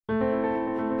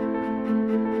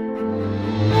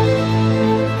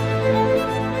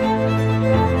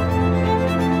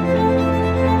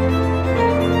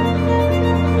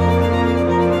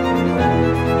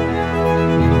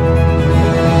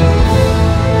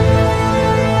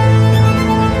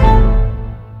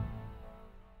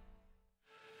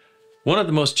One of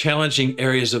the most challenging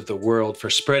areas of the world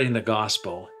for spreading the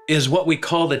gospel is what we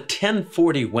call the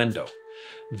 1040 window.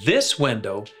 This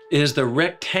window is the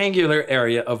rectangular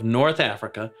area of North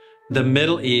Africa, the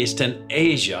Middle East, and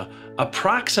Asia,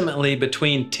 approximately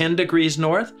between 10 degrees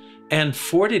north and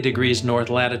 40 degrees north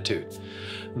latitude.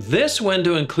 This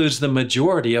window includes the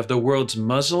majority of the world's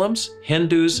Muslims,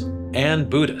 Hindus, and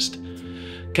Buddhists,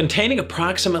 containing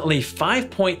approximately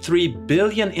 5.3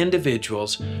 billion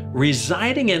individuals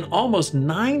residing in almost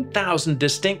 9,000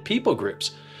 distinct people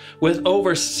groups, with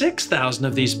over 6,000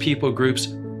 of these people groups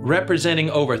representing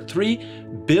over 3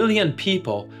 billion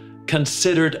people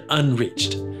considered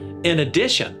unreached. In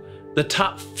addition, the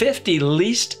top 50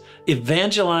 least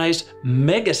evangelized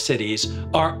megacities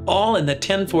are all in the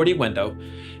 1040 window,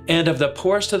 and of the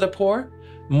poorest of the poor,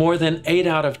 more than 8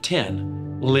 out of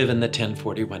 10 live in the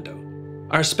 1040 window.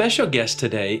 Our special guest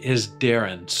today is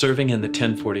Darren, serving in the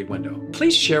 1040 window.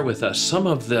 Please share with us some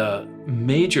of the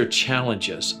major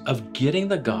challenges of getting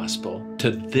the gospel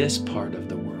to this part of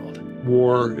the world.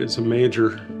 War is a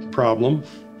major problem.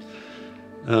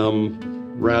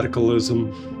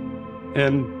 Radicalism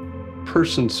and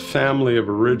person's family of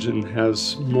origin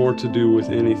has more to do with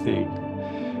anything.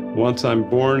 Once I'm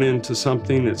born into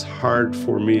something, it's hard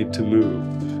for me to move.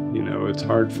 You know, it's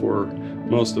hard for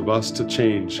most of us to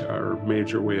change our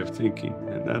major way of thinking.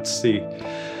 And that's the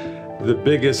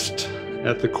biggest,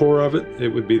 at the core of it, it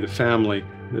would be the family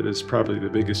that is probably the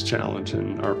biggest challenge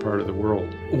in our part of the world.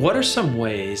 What are some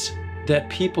ways that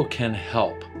people can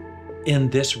help in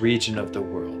this region of the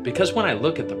world? Because when I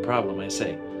look at the problem, I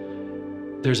say,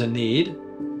 there's a need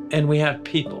and we have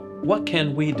people. What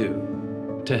can we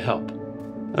do to help?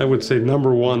 I would say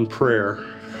number one, prayer.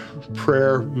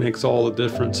 Prayer makes all the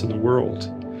difference in the world.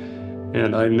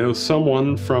 And I know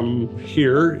someone from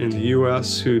here in the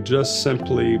U.S. who just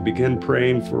simply began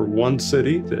praying for one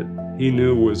city that he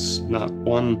knew was not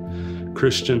one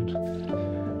Christian,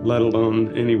 let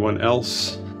alone anyone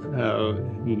else,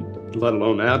 let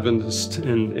alone Adventist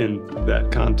in that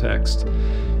context.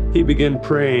 He began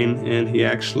praying, and he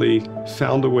actually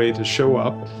found a way to show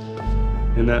up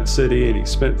in that city, and he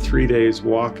spent 3 days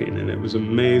walking, and it was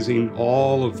amazing,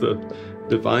 all of the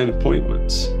divine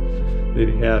appointments that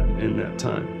he had in that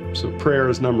time. So prayer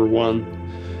is number one.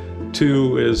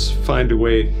 Two is find a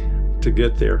way to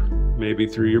get there, maybe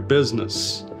through your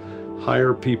business.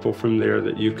 Hire people from there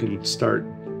that you can start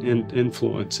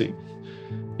influencing.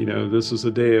 You know, this is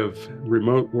a day of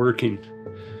remote working,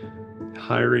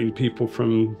 hiring people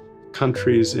from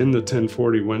countries in the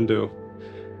 1040 window,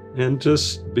 and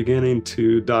just beginning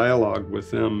to dialogue with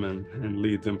them and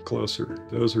lead them closer.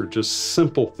 Those are just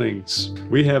simple things.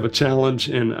 We have a challenge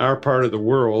in our part of the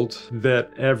world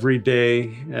that every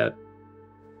day at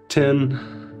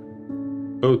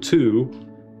 10:02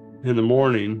 in the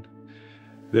morning,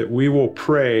 that we will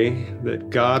pray that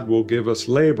God will give us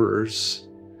laborers,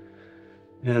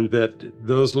 and that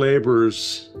those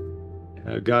laborers,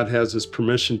 God has His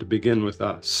permission to begin with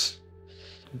us.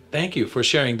 Thank you for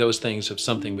sharing those things of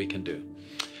something we can do.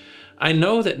 I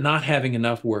know that not having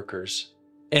enough workers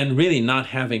and really not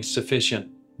having sufficient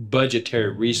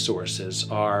budgetary resources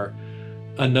are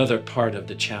another part of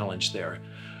the challenge there.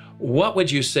 What would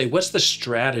you say, what's the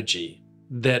strategy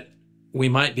that we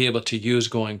might be able to use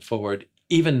going forward,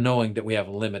 even knowing that we have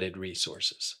limited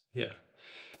resources? Yeah.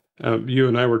 You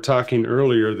and I were talking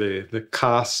earlier, the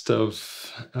cost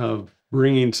of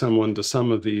bringing someone to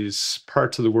some of these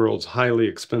parts of the world is highly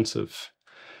expensive.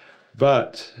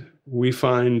 But we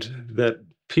find that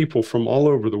people from all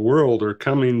over the world are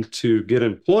coming to get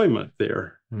employment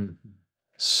there. Mm-hmm.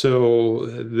 So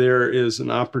there is an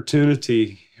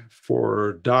opportunity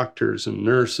for doctors and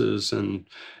nurses and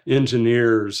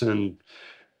engineers and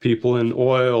people in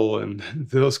oil and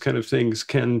those kind of things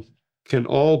can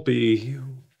all be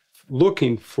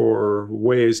looking for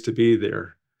ways to be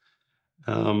there.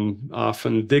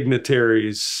 Often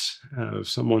dignitaries, if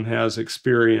someone has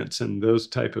experience in those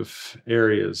type of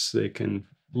areas, they can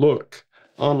look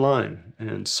online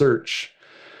and search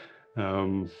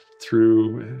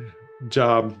through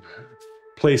job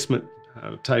placement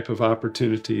type of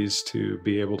opportunities to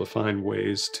be able to find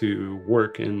ways to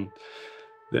work in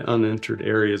the unentered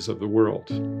areas of the world.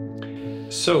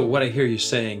 So what I hear you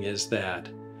saying is that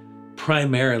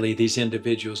primarily these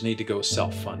individuals need to go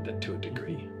self-funded to a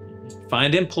degree.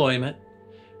 Find employment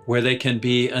where they can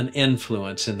be an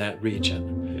influence in that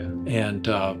region, and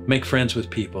make friends with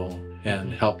people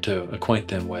and help to acquaint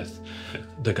them with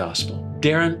the gospel.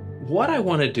 Darren, what I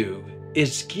want to do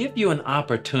is give you an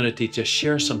opportunity to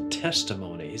share some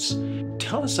testimonies.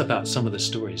 Tell us about some of the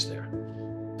stories there.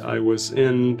 I was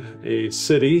in a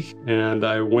city and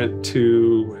I went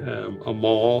to a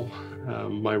mall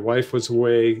My wife was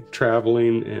away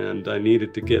traveling, and I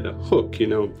needed to get a hook. You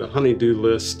know, the honey-do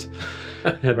list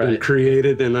had been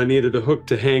created, and I needed a hook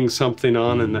to hang something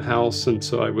on in the house. And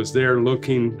so I was there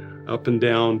looking up and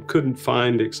down, couldn't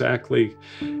find exactly.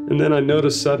 And then I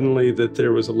noticed suddenly that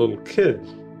there was a little kid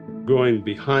going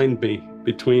behind me,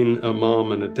 between a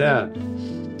mom and a dad.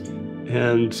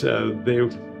 And they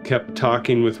kept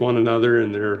talking with one another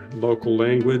in their local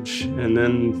language. And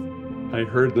then I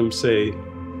heard them say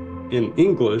in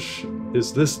English,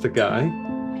 "Is this the guy?"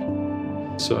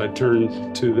 So I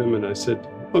turned to them and I said,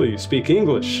 "Oh, you speak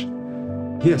English?"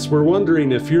 "Yes, we're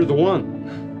wondering if you're the one."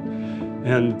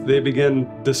 And they began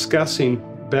discussing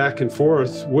back and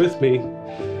forth with me.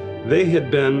 They had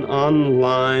been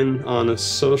online on a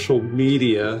social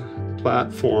media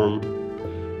platform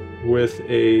with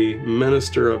a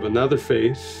minister of another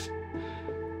faith,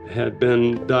 had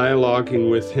been dialoguing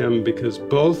with him because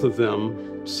both of them,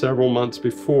 several months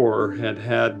before, had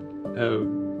had a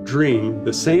dream,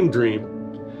 the same dream,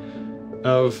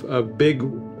 of a big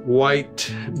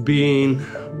white being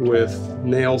with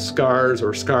nail scars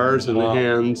or scars in the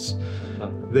hands.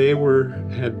 They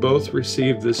had both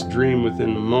received this dream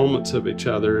within moments of each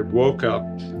other, woke up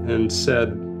and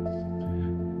said,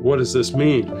 "What does this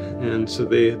mean?" And so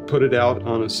they had put it out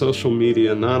on a social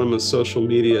media, anonymous social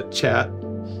media chat,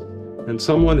 and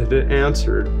someone had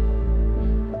answered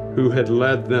who had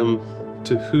led them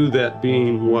to who that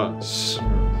being was.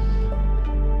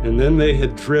 And then they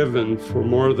had driven for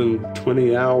more than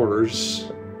 20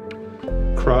 hours,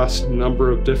 crossed a number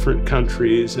of different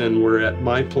countries, and were at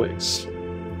my place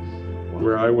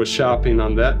where I was shopping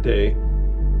on that day.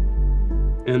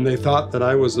 And they thought that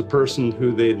I was the person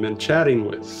who they'd been chatting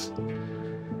with.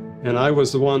 And I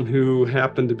was the one who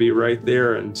happened to be right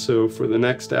there. And so for the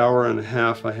next hour and a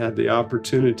half, I had the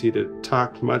opportunity to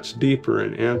talk much deeper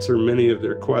and answer many of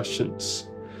their questions.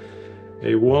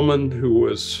 A woman who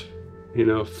was,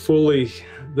 fully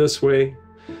this way.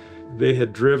 They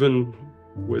had driven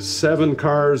with 7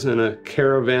 cars and a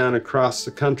caravan across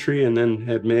the country, and then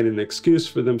had made an excuse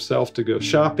for themselves to go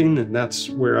shopping, and that's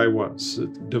where I was, a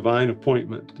divine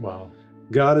appointment. Wow.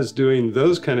 God is doing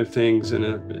those kind of things, and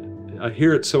I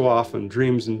hear it so often,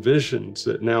 dreams and visions,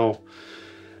 that now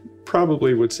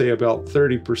probably would say about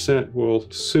 30% will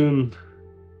soon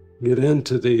get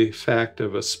into the fact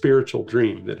of a spiritual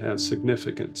dream that has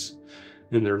significance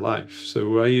in their life.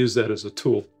 So I use that as a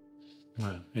tool.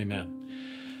 Wow. Amen.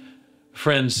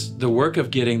 Friends, the work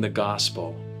of getting the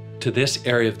gospel to this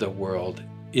area of the world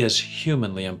is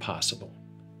humanly impossible.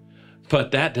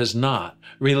 But that does not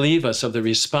relieve us of the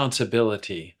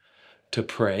responsibility to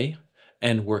pray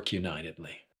and work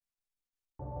unitedly.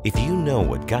 If you know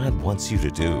what God wants you to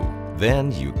do,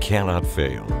 then you cannot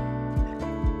fail.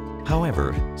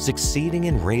 However, succeeding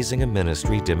in raising a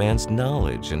ministry demands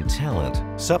knowledge and talent,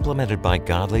 supplemented by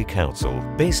godly counsel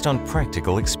based on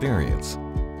practical experience.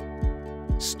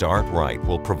 Start Right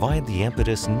will provide the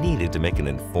impetus needed to make an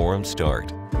informed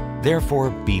start. Therefore,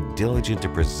 be diligent to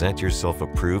present yourself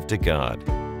approved to God.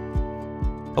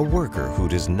 A worker who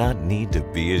does not need to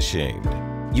be ashamed.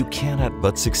 You cannot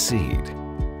but succeed.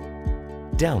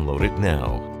 Download it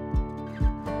now.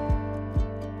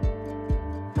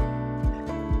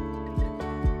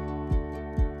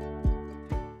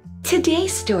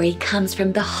 Today's story comes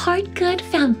from the Heart Good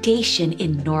Foundation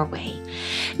in Norway.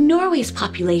 Norway's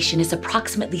population is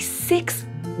approximately 6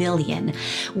 million,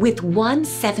 with one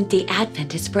Seventh-day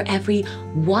Adventist for every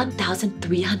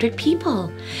 1,300 people.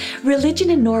 Religion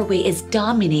in Norway is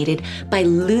dominated by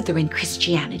Lutheran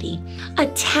Christianity. A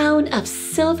town of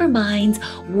silver mines,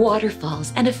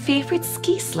 waterfalls, and a favorite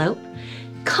ski slope,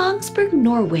 Kongsberg,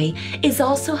 Norway is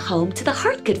also home to the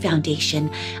Heart Good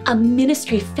Foundation, a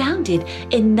ministry founded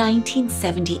in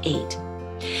 1978.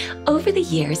 Over the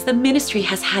years, the ministry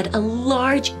has had a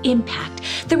large impact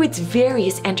through its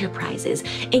various enterprises,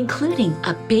 including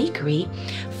a bakery,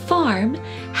 farm,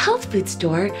 health food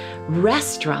store,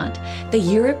 restaurant, the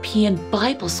European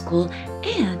Bible School,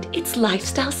 and its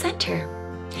lifestyle center.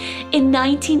 In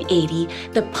 1980,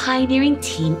 the pioneering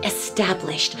team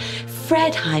established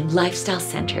Fredheim Lifestyle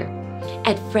Center.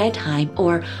 At Fredheim,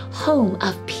 or Home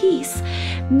of Peace,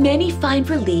 many find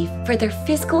relief for their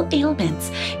physical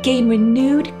ailments, gain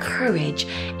renewed courage,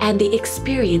 and they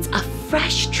experience a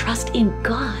fresh trust in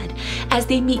God as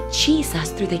they meet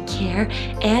Jesus through the care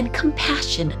and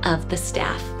compassion of the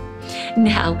staff.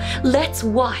 Now, let's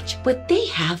watch what they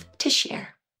have to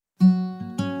share.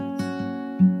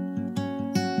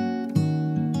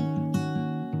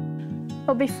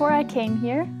 Well, before I came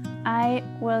here, I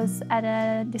was at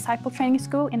a disciple training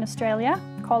school in Australia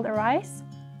called Arise.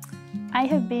 I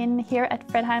have been here at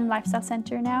Fredheim Lifestyle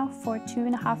Center now for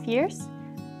 2.5 years,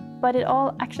 but it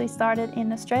all actually started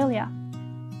in Australia.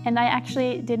 And I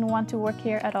actually didn't want to work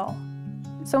here at all.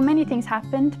 So many things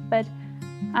happened, but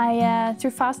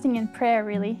through fasting and prayer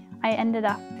really, I ended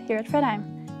up here at Fredheim.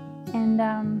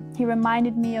 And he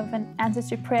reminded me of an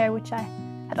ancestry prayer which I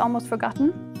had almost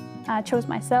forgotten. I chose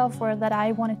myself, or that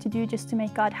I wanted to do just to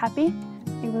make God happy.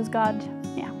 It was God,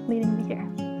 leading me here.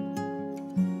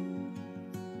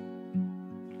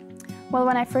 Well,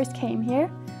 when I first came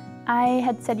here, I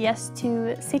had said yes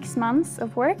to 6 months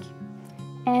of work.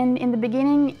 And in the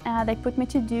beginning, they put me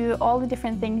to do all the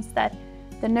different things that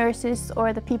the nurses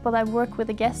or the people that work with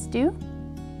the guests do.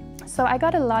 So I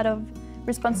got a lot of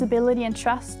responsibility and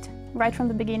trust right from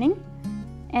the beginning.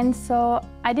 And so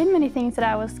I did many things that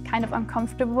I was kind of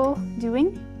uncomfortable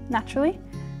doing, naturally.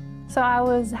 So I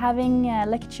was having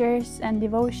lectures and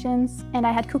devotions, and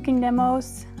I had cooking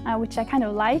demos, which I kind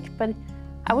of like, but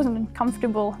I wasn't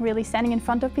comfortable really standing in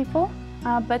front of people.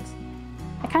 But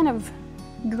I kind of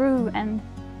grew and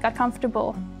got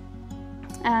comfortable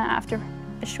after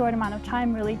a short amount of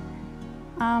time, really.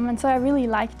 And so I really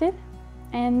liked it.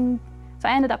 And so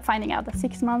I ended up finding out that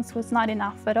 6 months was not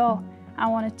enough at all. I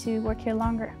wanted to work here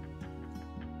longer.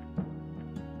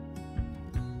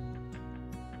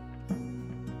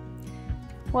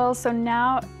 Well, so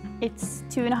now it's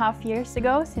 2.5 years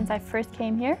ago since I first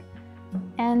came here.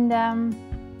 And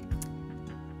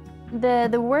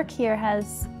the work here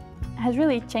has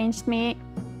really changed me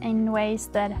in ways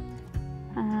that,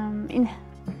 in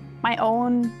my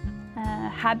own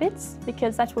habits,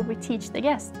 because that's what we teach the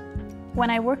guests. When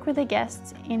I work with the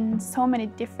guests in so many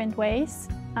different ways,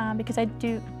 because I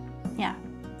do,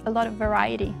 a lot of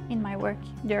variety in my work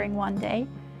during one day,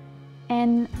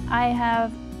 and I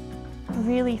have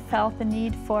really felt the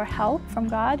need for help from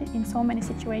God in so many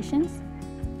situations.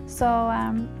 So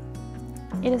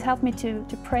it has helped me to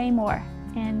pray more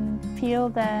and feel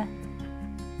the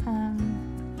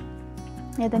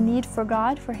need for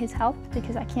God, for His help,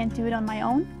 because I can't do it on my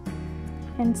own.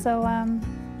 And so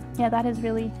that has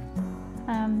really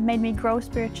made me grow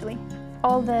spiritually.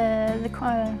 All the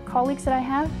colleagues that I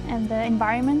have and the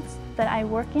environment that I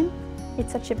work in,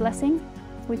 it's such a blessing.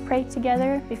 We pray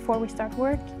together before we start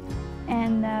work,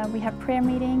 and we have prayer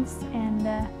meetings, and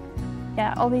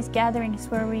all these gatherings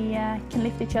where we can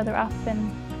lift each other up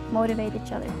and motivate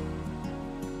each other.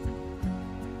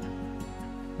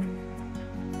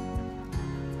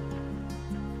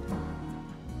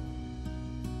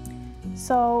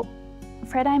 So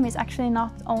Fredheim is actually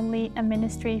not only a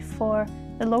ministry for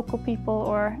the local people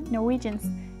or Norwegians.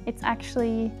 It's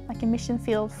actually like a mission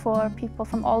field for people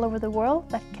from all over the world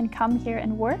that can come here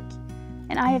and work.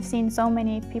 And I have seen so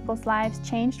many people's lives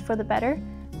changed for the better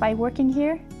by working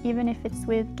here, even if it's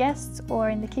with guests or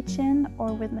in the kitchen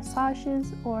or with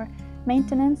massages or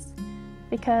maintenance,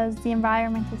 because the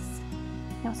environment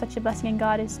is such a blessing, and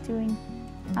God is doing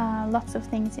lots of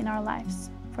things in our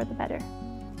lives for the better.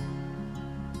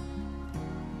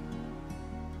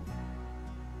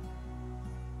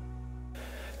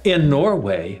 In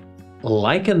Norway,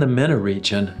 like in the MENA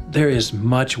region, there is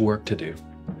much work to do.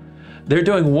 They're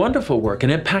doing wonderful work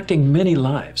and impacting many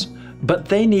lives, but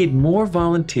they need more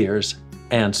volunteers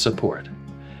and support.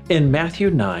 In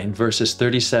Matthew 9, verses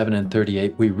 37 and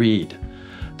 38, we read,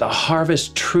 "The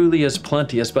harvest truly is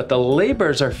plenteous, but the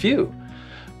laborers are few.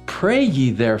 Pray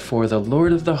ye therefore the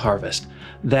Lord of the harvest,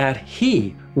 that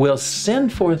He will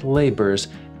send forth laborers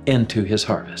into His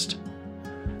harvest."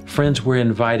 Friends, we're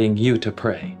inviting you to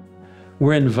pray.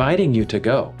 We're inviting you to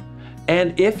go.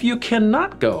 And if you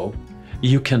cannot go,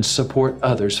 you can support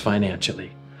others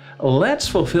financially. Let's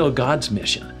fulfill God's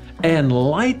mission and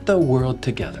light the world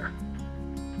together.